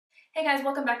Hey guys,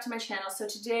 welcome back to my channel. So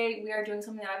today we are doing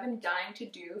something that I've been dying to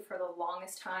do for the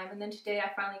longest time, and then today I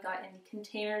finally got in the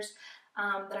containers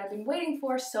that I've been waiting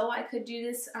for so I could do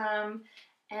this, and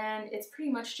it's pretty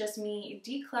much just me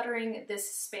decluttering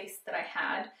this space that I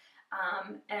had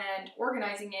and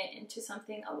organizing it into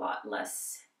something a lot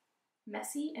less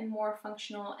messy and more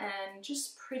functional and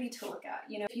just pretty to look at.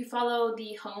 You know, if you follow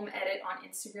the Home Edit on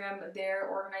Instagram, their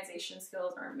organization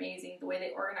skills are amazing. The way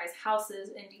they organize houses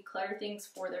and declutter things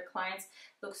for their clients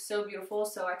looks so beautiful.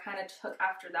 So I kind of took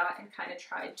after that and kind of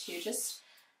tried to just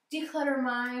declutter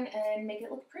mine and make it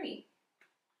look pretty.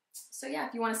 So yeah,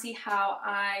 if you want to see how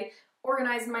I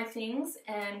organize my things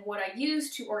and what I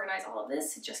use to organize all of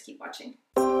this, just keep watching.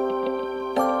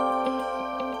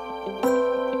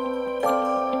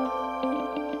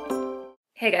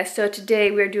 Hey guys, so today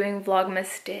we're doing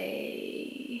Vlogmas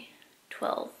Day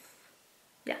 12.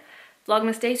 Yeah,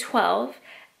 Vlogmas Day 12.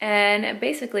 And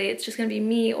basically it's just gonna be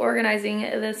me organizing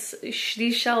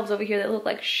these shelves over here that look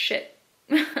like shit.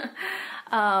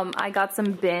 I got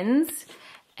some bins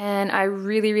and I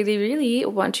really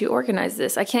want to organize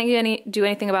this. I can't do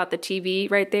anything about the TV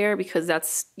right there because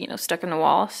that's, you know, stuck in the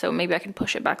wall. So maybe I can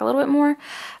push it back a little bit more.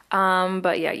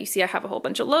 But yeah, you see I have a whole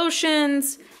bunch of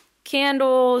lotions,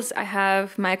 candles, I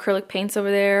have my acrylic paints over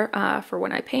there for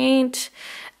when I paint,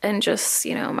 and just,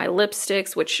 you know, my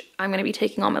lipsticks, which I'm going to be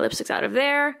taking all my lipsticks out of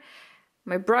there,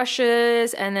 my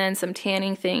brushes, and then some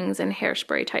tanning things and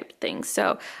hairspray type things.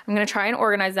 So I'm going to try and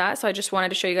organize that. So I just wanted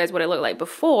to show you guys what it looked like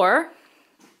before,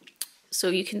 so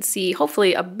you can see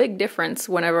hopefully a big difference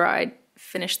whenever I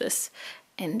finish this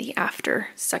in the after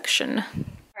section.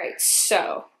 All right,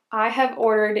 so I have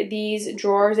ordered these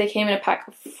drawers. They came in a pack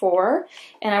of 4,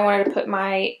 and I wanted to put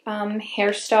my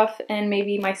hair stuff and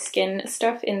maybe my skin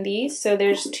stuff in these. So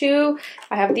there's 2.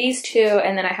 I have these 2,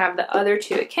 and then I have the other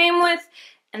 2 it came with.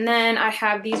 And then I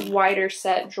have these wider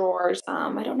set drawers.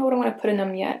 I don't know what I'm going to put in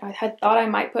them yet. I had thought I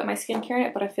might put my skincare in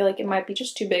it, but I feel like it might be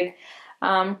just too big.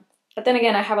 But then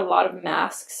again, I have a lot of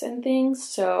masks and things,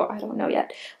 so I don't know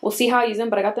yet. We'll see how I use them,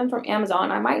 but I got them from Amazon.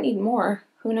 I might need more.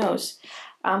 Who knows?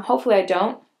 Hopefully I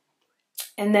don't.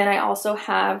 And then I also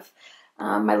have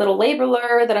my little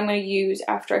labeler that I'm going to use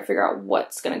after I figure out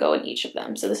what's going to go in each of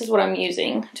them. So this is what I'm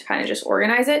using to kind of just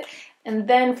organize it. And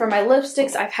then for my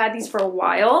lipsticks, I've had these for a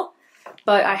while,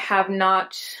 but I have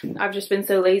not, I've just been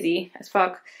so lazy as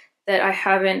fuck that I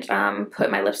haven't put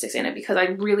my lipsticks in it because I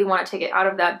really want to take it out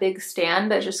of that big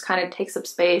stand that just kind of takes up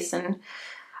space and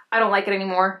I don't like it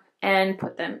anymore, and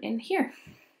put them in here.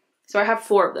 So I have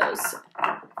 4 of those.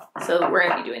 So we're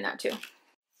going to be doing that too.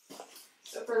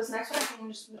 So for this next one, I'm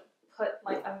just gonna put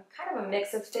like a kind of a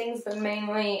mix of things, but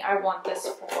mainly I want this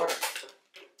for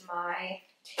my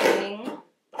tanning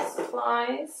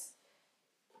supplies.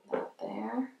 That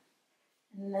there.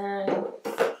 And then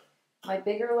my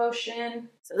bigger lotion.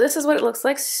 So this is what it looks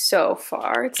like so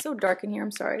far. It's so dark in here,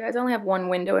 I'm sorry guys. I only have 1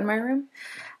 window in my room.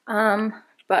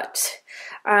 But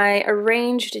I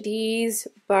arranged these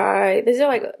by, these are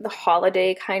like the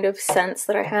holiday kind of scents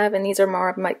that I have, and these are more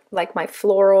of my, like my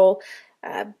floral,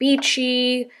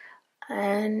 beachy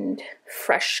and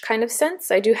fresh kind of scents.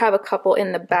 I do have a couple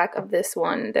in the back of this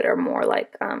one that are more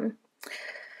like,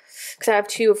 because I have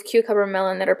 2 of cucumber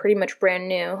melon that are pretty much brand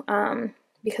new,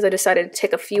 because I decided to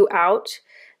take a few out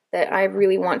that I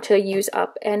really want to use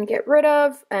up and get rid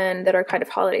of, and that are kind of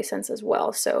holiday scents as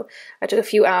well. So I took a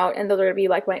few out, and those are going to be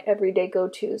like my everyday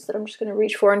go-tos that I'm just going to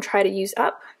reach for and try to use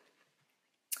up.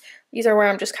 These are where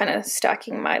I'm just kind of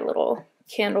stacking my little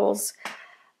candles.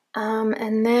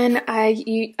 And then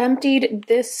I emptied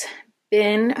this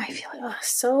bin. I feel like,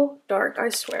 so dark, I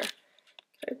swear. Can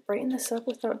I brighten this up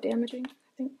without damaging? I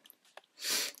think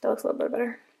that looks a little bit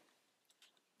better.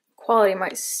 Quality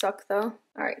might suck though.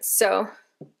 All right, so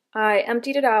I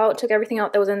emptied it out, took everything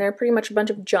out that was in there, pretty much a bunch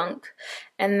of junk.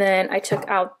 And then I took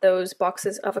out those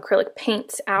boxes of acrylic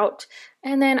paints out,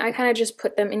 and then I kind of just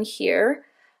put them in here.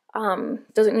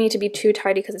 Doesn't need to be too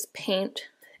tidy because it's paint.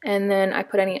 And then I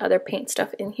put any other paint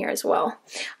stuff in here as well.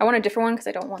 I want a different one because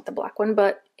I don't want the black one,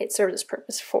 but it serves its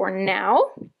purpose for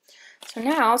now. So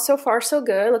now, so far so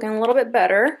good, looking a little bit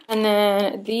better. And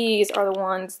then these are the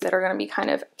ones that are going to be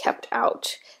kind of kept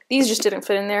out. These just didn't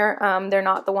fit in there. They're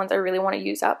not the ones I really want to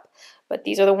use up, but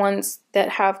these are the ones that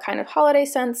have kind of holiday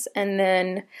scents. And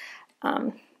then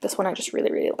this one I just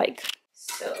really like.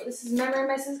 So this is Memory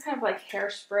Mist. This is kind of like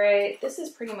hairspray. This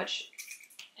is pretty much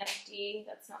empty.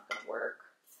 That's not going to work.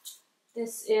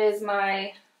 This is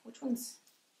my, which ones?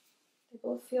 They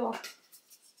both feel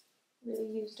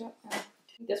really used up now. I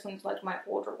think this one's like my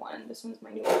older one. This one's my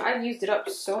new one. I've used it up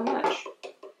so much.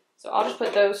 So I'll just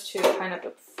put those 2 kind of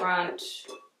up front.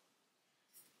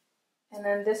 And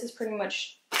then this is pretty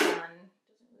much done.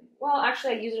 Well,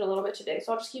 actually I used it a little bit today,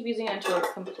 so I'll just keep using it until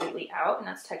it's completely out, and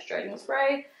that's texturizing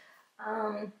spray.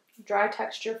 Dry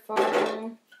texture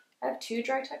foam. I have 2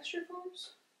 dry texture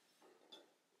foams.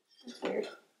 That's weird.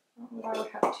 I don't know why I would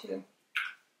have 2.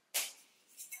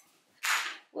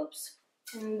 Whoops.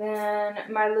 And then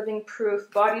my Living Proof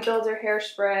Bodybuilder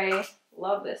hairspray.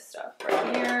 Love this stuff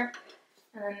right here.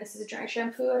 And then this is a dry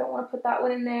shampoo. I don't want to put that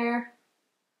one in there.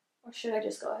 Or should I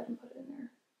just go ahead and put it in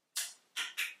there?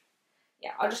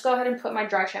 Yeah, I'll just go ahead and put my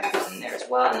dry shampoos in there as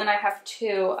well. And then I have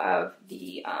 2 of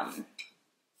the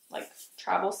like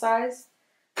travel size.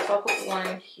 So I'll put one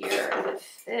in here if it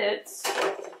fits.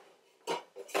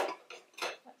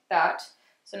 Like that.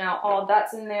 So now all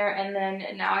that's in there. And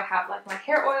then now I have like my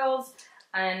hair oils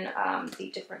and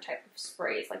the different type of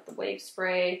sprays, like the wave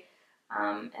spray.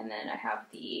 And then I have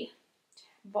the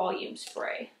volume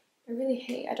spray.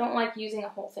 I don't like using a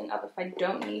whole thing up if I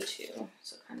don't need to.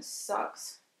 So it kind of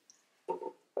sucks.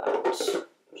 But just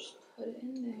put it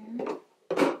in there.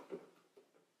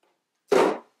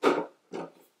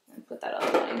 And put that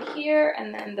other one in here.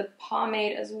 And then the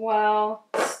pomade as well.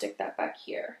 Stick that back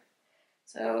here.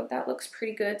 So that looks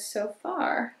pretty good so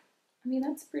far. I mean,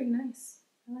 that's pretty nice.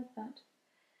 I like that.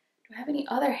 Do I have any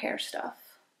other hair stuff?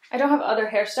 I don't have other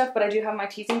hair stuff, but I do have my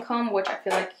teasing comb, which I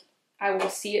feel like I will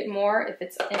see it more if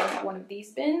it's in one of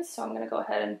these bins. So I'm going to go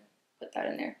ahead and put that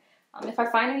in there. If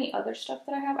I find any other stuff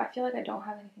that I have, I feel like I don't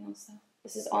have anything else though.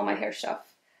 This is all my hair stuff.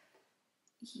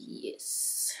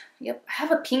 Yes. Yep. I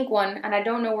have a pink one and I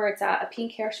don't know where it's at. A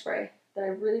pink hairspray that I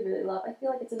really, really love. I feel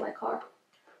like it's in my car.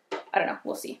 I don't know.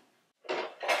 We'll see.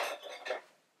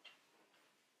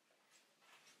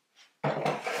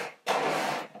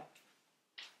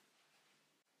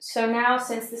 So now,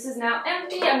 since this is now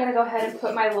empty, I'm going to go ahead and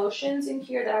put my lotions in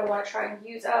here that I want to try and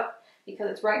use up.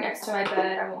 Because it's right next to my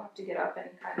bed, I won't have to get up and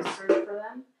kind of search for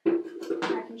them.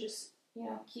 I can just, you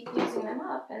know, keep using them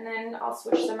up. And then I'll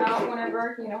switch them out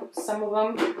whenever, you know, some of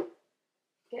them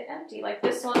get empty. Like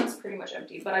this one's pretty much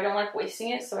empty, but I don't like wasting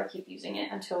it, so I keep using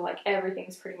it until like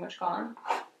everything's pretty much gone.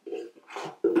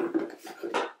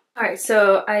 Alright,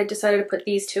 so I decided to put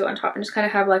these 2 on top and just kind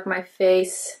of have like my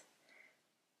face,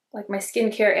 like my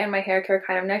skincare and my hair care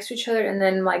kind of next to each other, and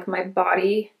then like my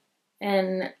body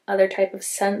and other type of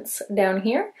scents down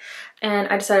here. And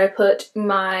I decided to put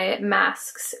my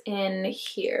masks in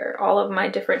here. All of my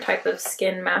different type of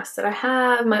skin masks that I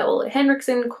have. My Ole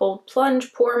Henriksen Cold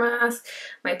Plunge Pore Mask.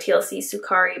 My TLC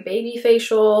Sukari Baby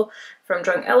Facial from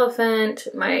Drunk Elephant.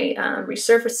 My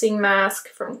resurfacing mask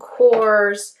from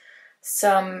Kors.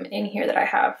 Some in here that I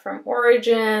have from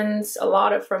Origins. A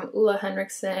lot of from Ole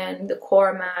Henriksen. The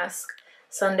Core Mask.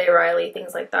 Sunday Riley,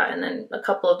 things like that, and then a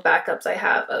couple of backups I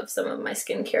have of some of my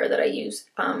skincare that I use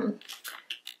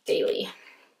daily.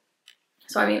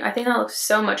 So I mean, I think that looks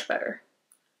so much better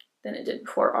than it did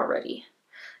before already.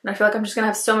 And I feel like I'm just gonna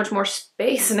have so much more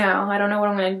space now. I don't know what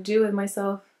I'm gonna do with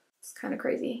myself. It's kind of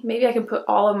crazy. Maybe I can put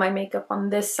all of my makeup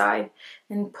on this side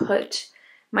and put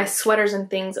my sweaters and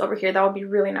things over here. That would be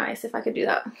really nice if I could do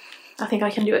that. I think I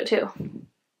can do it too.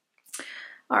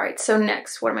 All right, so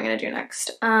next, what am I gonna do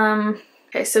next?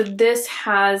 Okay, so this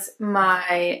has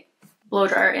my blow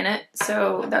dryer in it.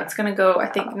 So that's gonna go, I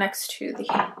think, next to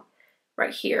the,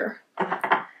 right here.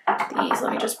 These,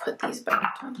 let me just put these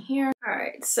back down here. All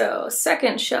right, so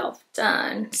second shelf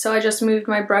done. So I just moved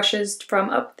my brushes from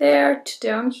up there to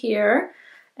down here.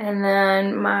 And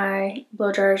then my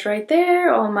blow dryer is right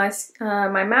there. All my,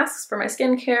 my masks for my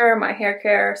skincare, my hair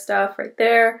care stuff right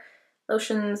there.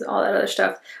 Lotions, all that other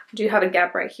stuff. I do have a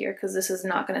gap right here because this is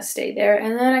not going to stay there.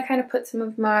 And then I kind of put some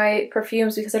of my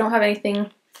perfumes because I don't have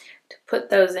anything to put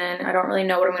those in. I don't really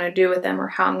know what I'm going to do with them or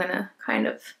how I'm going to kind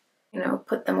of, you know,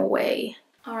 put them away.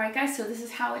 Alright guys, so this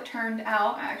is how it turned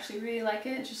out. I actually really like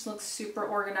it. It just looks super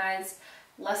organized,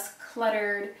 less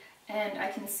cluttered, and I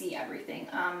can see everything.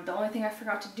 The only thing I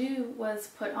forgot to do was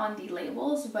put on the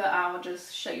labels, but I'll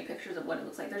just show you pictures of what it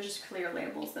looks like. They're just clear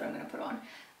labels that I'm going to put on.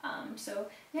 So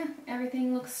yeah,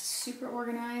 everything looks super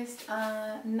organized,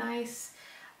 nice,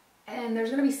 and there's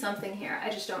gonna be something here.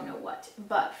 I just don't know what,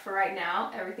 but for right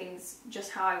now, everything's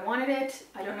just how I wanted it.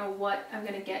 I don't know what I'm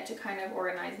gonna get to kind of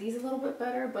organize these a little bit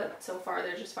better, but so far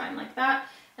they're just fine like that.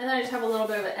 And then I just have a little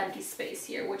bit of an empty space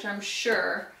here, which I'm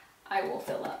sure I will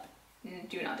fill up.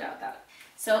 Do not doubt that.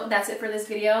 So that's it for this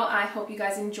video. I hope you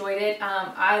guys enjoyed it.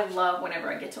 I love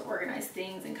whenever I get to organize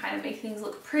things and kind of make things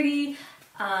look pretty.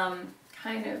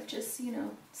 Kind of just, you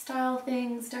know, style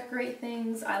things, decorate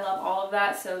things. I love all of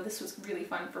that, so this was really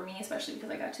fun for me, especially because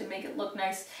I got to make it look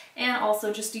nice and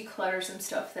also just declutter some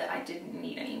stuff that I didn't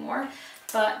need anymore.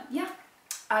 But yeah,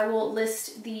 I will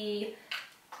list the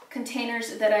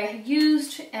containers that I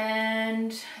used,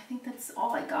 and I think that's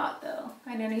all I got though.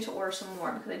 I do need to order some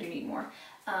more because I do need more.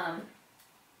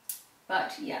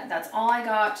 But yeah, that's all I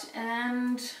got,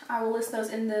 and I will list those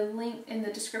in the link in the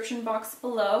description box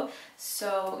below.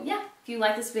 So yeah, if you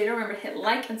like this video, remember to hit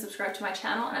like and subscribe to my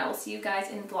channel, and I will see you guys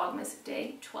in Vlogmas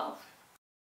Day 12.